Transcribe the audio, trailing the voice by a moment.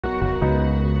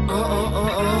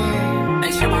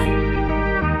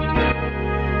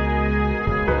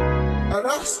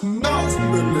Don't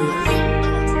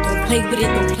play with it,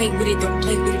 don't play with it, don't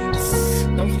play with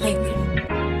it. Don't play with it.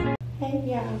 Hey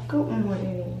y'all, good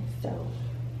morning. So,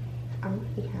 I'm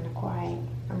really kind of quiet.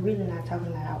 I'm really not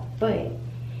talking loud, but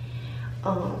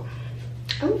I'm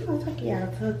just gonna talk to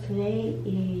y'all. So today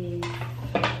is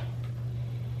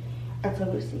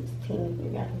October 16th.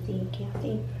 If y'all can see, can you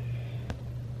see?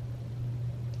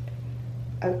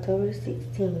 October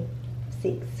 16th,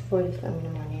 6:40 something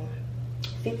in the morning.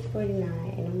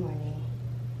 6:49 in the morning.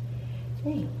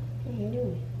 Dang, I ain't do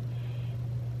it.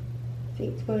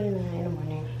 6:49 in the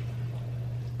morning.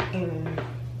 And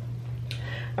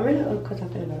I'm really up because I'm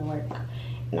gonna go to work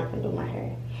and I'm gonna do my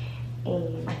hair.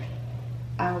 And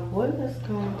I was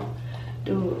gonna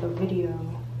do a video.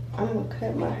 I'm gonna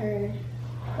cut my hair.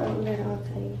 Later I'll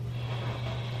tell you.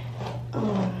 I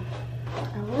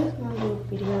was gonna do a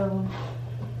video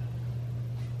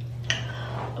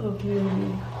of me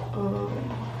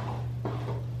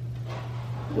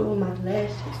doing my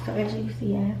lashes. So as you can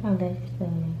see, I have my lashes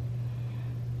done.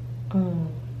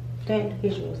 The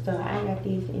individuals. So I got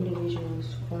these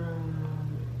individuals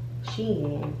from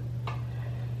Shein,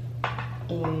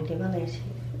 and they're my lashes,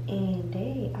 and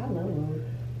I love them.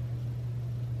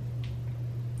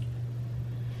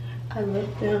 I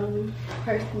love them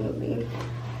personally.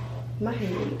 My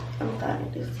head, I'm sorry,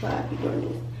 this is why I be doing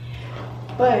this.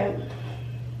 But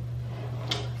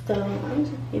so I'm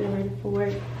just getting ready for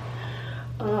work.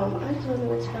 I just want to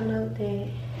let y'all know that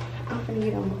I'm gonna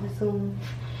get on my Zoom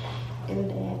and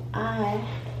that I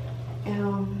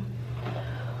am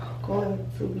going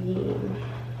to be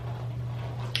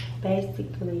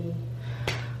basically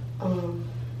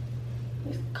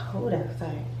it's cold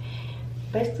outside.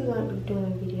 Basically gonna be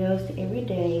doing videos every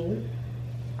day,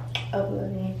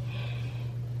 uploading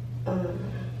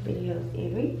videos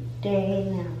every day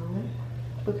now,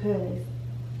 because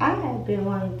I have been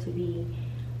wanting to be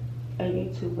a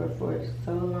YouTuber for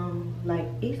so long. Like,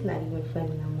 it's not even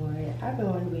funny no more. I've been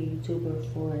wanting to be a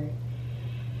YouTuber for,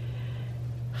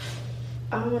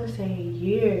 I don't want to say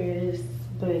years,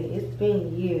 but it's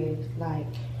been years. Like,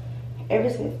 ever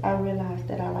since I realized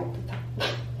that I like to talk.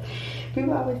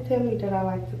 People always tell me that I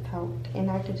like to talk,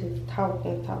 and I could just talk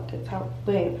and talk and talk,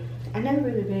 but I never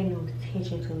really paid no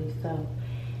attention to it. So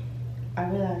I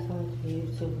realized I wanted to be a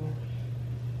YouTuber.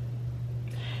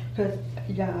 Cause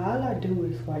y'all, all I do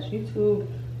is watch YouTube.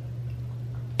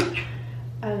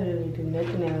 I literally do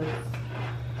nothing else.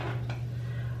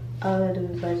 All I do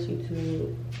is watch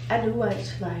YouTube. I do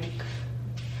watch like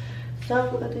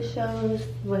some of the shows,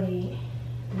 but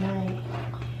not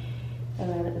a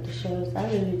lot of other shows. I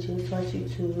really just watch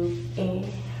YouTube, and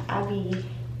I don't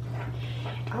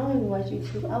even watch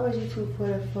YouTube. I watch YouTube for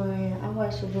the fun. I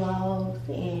watch vlogs,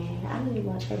 and I don't even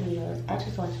watch videos. I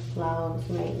just watch vlogs,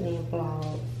 maintenance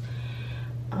vlogs,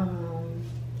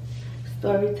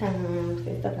 story times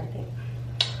and stuff like that.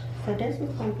 So that's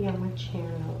what's gonna be on my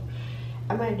channel.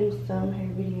 I might do some hair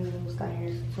videos, like hair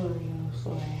tutorials,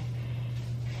 or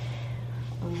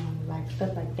like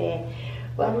stuff like that.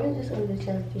 But I'm really just gonna let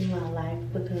y'all see my life,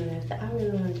 because I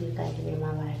really want to just like it in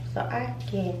my life, so I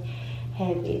can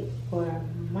have it for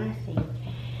my sake.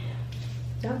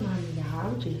 Don't mind me, y'all.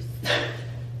 I'm just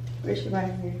brushing my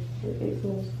hair with this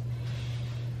mousse,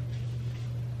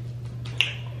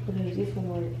 because this will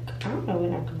work. I don't know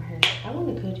when I'm gonna hurt. I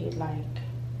want to cut it like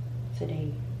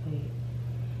today, but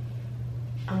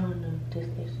I don't know if this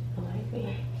is like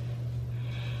me.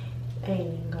 I ain't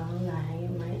even gonna lie, it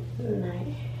might not,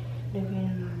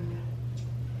 depending on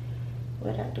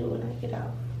what I do when I get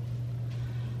off.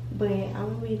 But I'm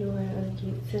gonna be doing a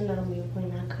get to know me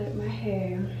when I cut my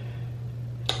hair.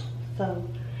 So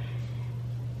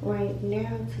right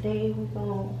now, today we're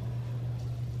gonna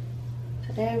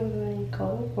go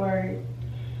to work.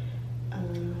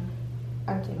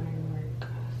 I'm doing my work.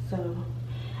 So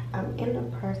I'm in the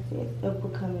process of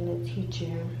becoming a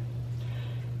teacher.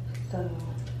 So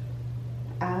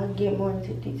I'll get more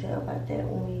into detail about that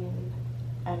when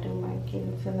I do my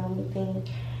getting to know me thing.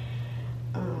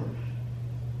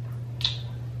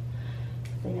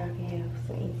 So y'all can have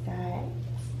some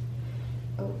insights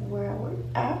of where I work.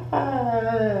 I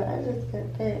just got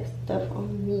that stuff on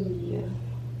me.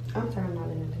 I'm sorry, I'm not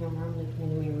looking at the camera, I'm looking in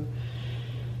the mirror.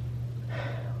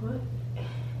 What?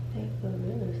 That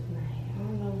gorilla snake. I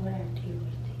don't know what I did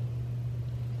with it.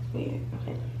 It's weird.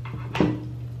 Okay.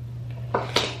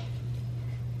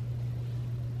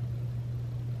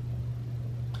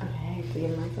 Okay, I had to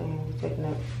get my phone taken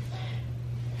up.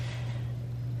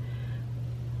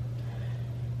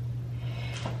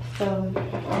 So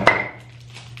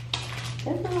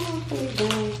that's all I'm gonna be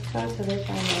doing. Trying to let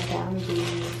y'all know that I'm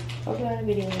doing upload a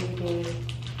video every day.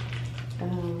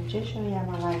 Just showing y'all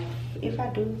my life. If I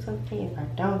do something, if I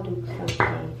don't do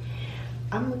something,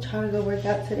 I'm gonna try to go work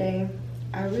out today.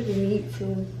 I really need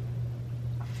to.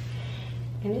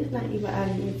 And it's not even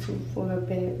I need to for a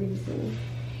bad reason.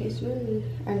 It's really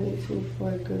I need to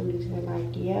for a good reason.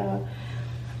 Like, yeah,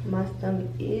 my stomach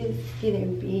is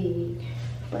getting big,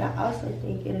 but I also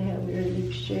think it'll help me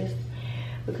relieve stress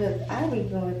because I be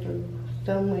going through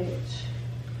so much,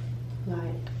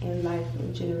 like, in life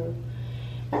in general.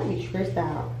 I be stressed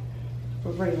out,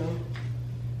 for real.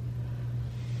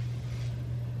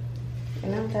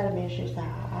 And I'm tired of being stressed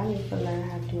out. I need to learn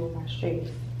how to deal with my stress.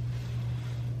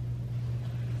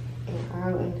 In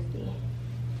all honesty.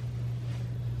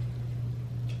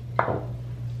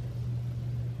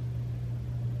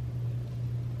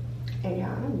 And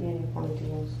y'all, I'm being in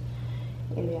ponytails.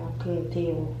 If y'all couldn't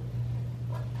tell.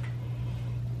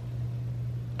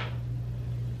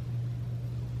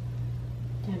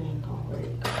 That ain't gonna work.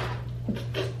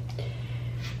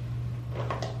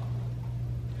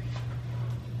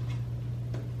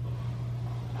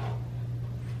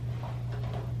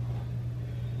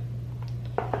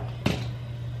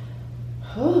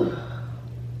 Whew.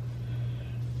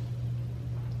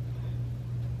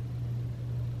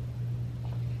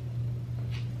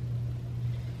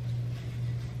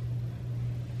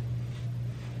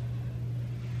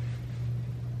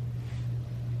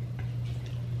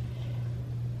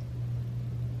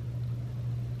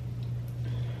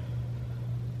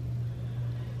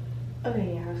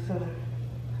 Okay, y'all, so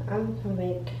I'm gonna come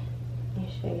back and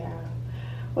show y'all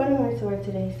what I'm wearing to work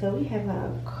today. So we have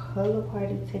a color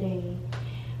party today.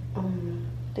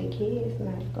 The kids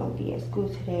not gonna be at school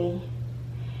today,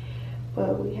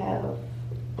 but we have a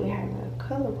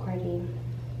color party.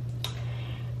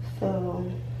 So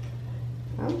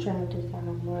I'm trying to decide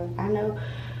on what I know.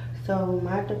 So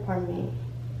my department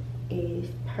is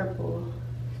purple,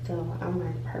 so I'm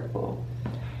wearing purple.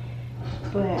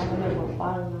 But I don't know what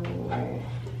bottom I'm gonna wear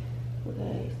because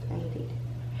I ain't did it.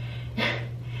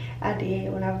 I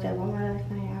did when I was at Walmart last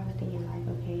night. I was thinking like,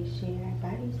 okay, shit, I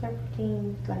buy these purple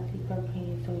things, like these purple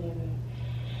pants or whatever.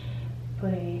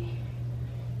 But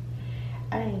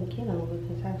I didn't get them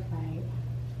because I was like,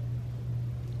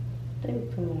 they were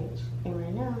too much. And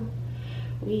right now,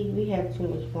 we have too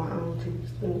much going on to be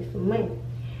spending some money.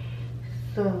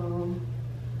 So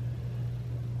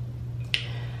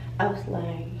I was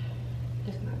like,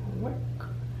 it's not gonna work.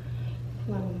 It's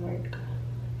not gonna work.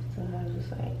 So I was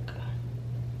just like,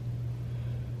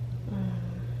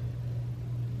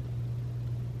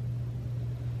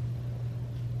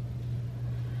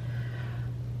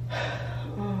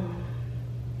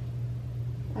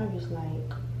 I'm just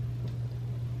like,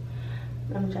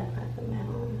 I'm trying to find something at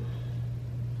home.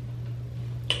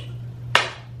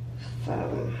 So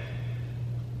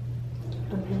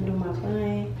I'm gonna do my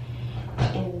bun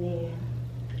and then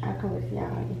I'll come with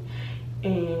y'all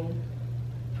and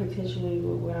potentially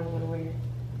with what I'm gonna wear.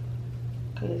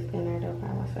 Cause then I don't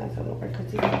find myself something to wear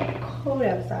cause it's cold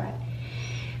outside.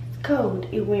 It's cold.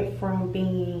 It went from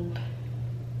being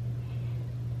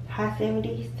high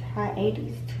 70s, high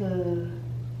 80s to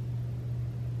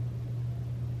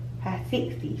high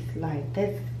 60s. Like,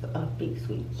 that's a big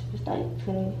switch. It's like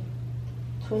 20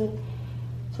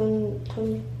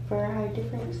 Fahrenheit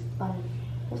difference. Like,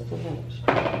 that's too much.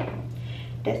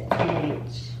 That's too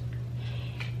much.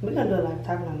 We're gonna do a lot of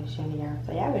talking on this channel, y'all.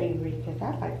 So y'all better get ready because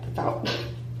I like to talk.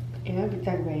 And I'll be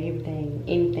talking about everything,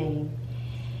 anything.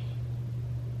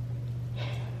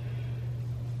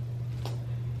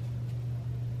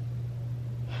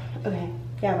 Okay,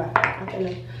 y'all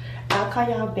bye. I'll call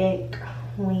y'all back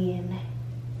when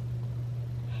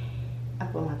I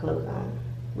put my clothes on.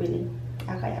 Really.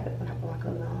 I'll call y'all back when I put my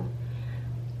clothes on.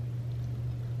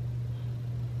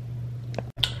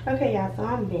 Okay, y'all, so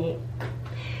I'm back.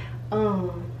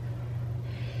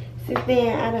 Since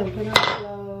then I done put on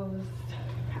clothes.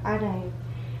 I done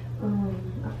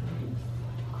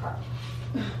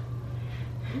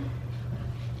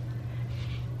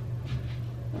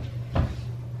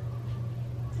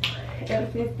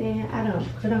ever since then I done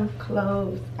put on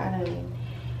clothes. I done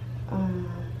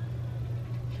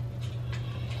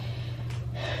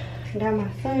got my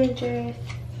sundress,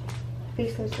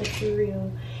 fixed some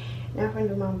cereal. Now I'm gonna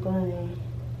do my bun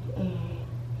and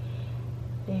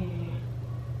then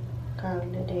call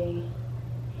it a day.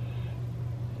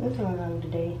 I'm talking about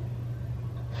today.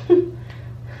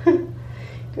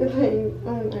 Cause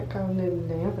I'm not calling it a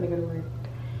day. I'm gonna go to work.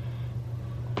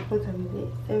 What time is it?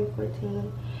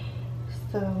 7:14.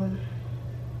 So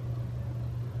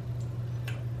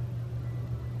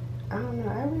I don't know.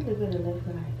 I really could have left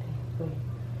it like that, but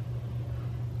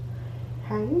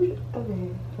how you okay?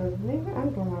 Cause maybe I'm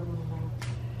doing my room now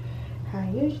how I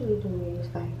usually do is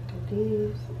like do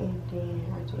this and then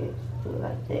I just do it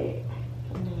like that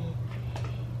and then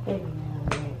every now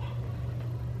and then.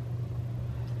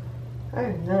 I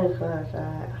have another color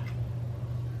outside.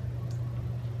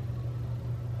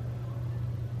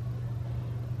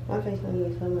 My face gonna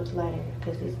get so much lighter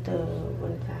because it's the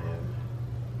winter time.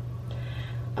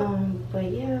 But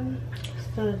yeah,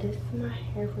 so this is my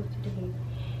hair for today.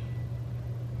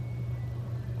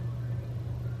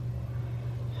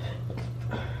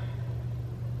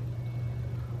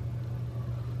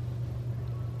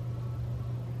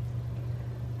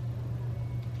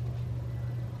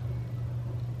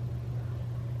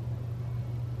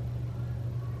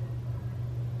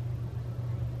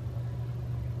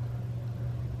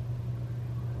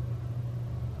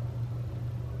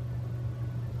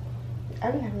 I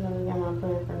didn't have another young one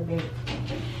put in front of me.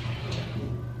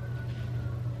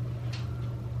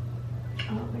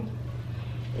 Oh, wait.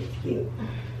 It's cute.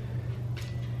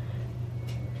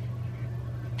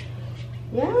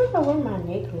 Yeah, I don't know where my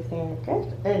necklace is. That's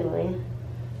ugly.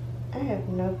 I have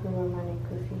no clue where my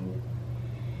necklace is.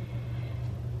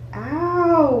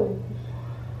 Ow!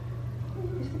 What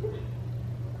is it?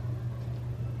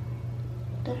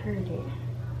 That hurt it.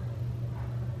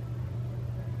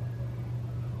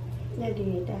 That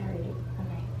did, that hurt it.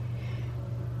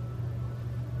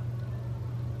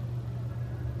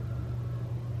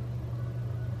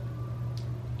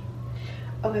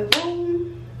 Okay. Okay,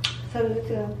 boom. So you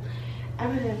tell, I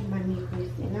don't have my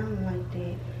necklace and I don't like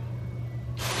that.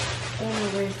 I don't know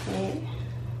where it's at.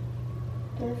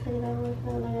 Did I say that was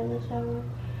not like in the shower?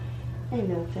 Ain't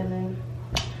no telling.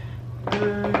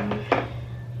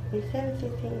 It's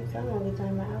 7:16, so I'm gonna be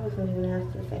talking about I was leaving the house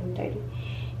till 7:30.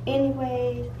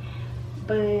 Anyways,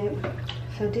 but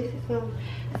so this is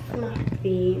my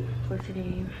feed for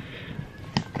today.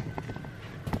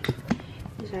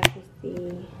 As I can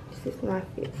see, this is my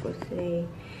fit for today.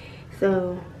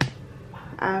 So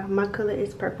my color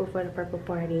is purple for the purple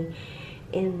party,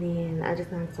 and then I just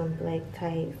have some black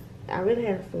tights. I really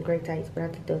have some gray tights, but I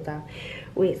took those off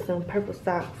with some purple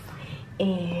socks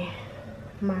and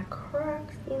my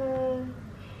Crocs. You know,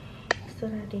 that's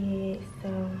what I did.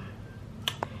 So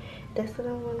that's what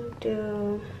I'm gonna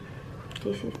do.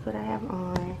 This is what I have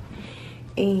on,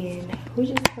 and we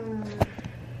just gonna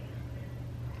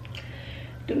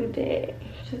do that.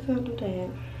 Just gonna do that.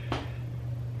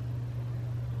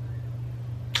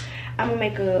 I'm gonna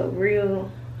make a reel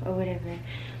or whatever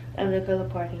of the color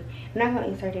party. I'm not gonna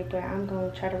insert it, but I'm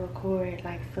gonna try to record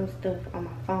like some stuff on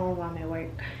my phone while I'm at work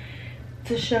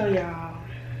to show y'all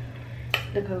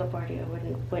the color party or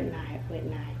whatnot.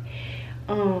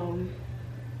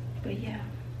 But yeah,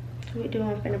 we do.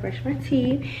 I'm gonna brush my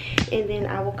teeth, and then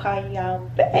I will call y'all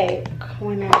back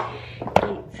when I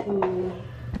get to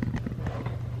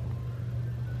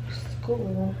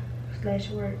school/work.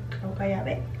 I'll call y'all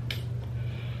back.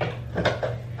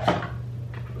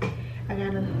 I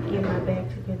gotta get my bag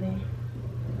together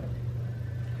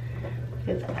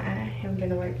because I haven't been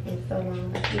to work in so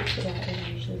long. I keep forgot that I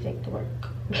usually take to work.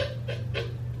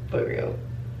 For real.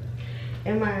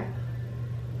 And my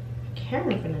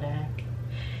camera's gonna die.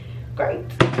 Great.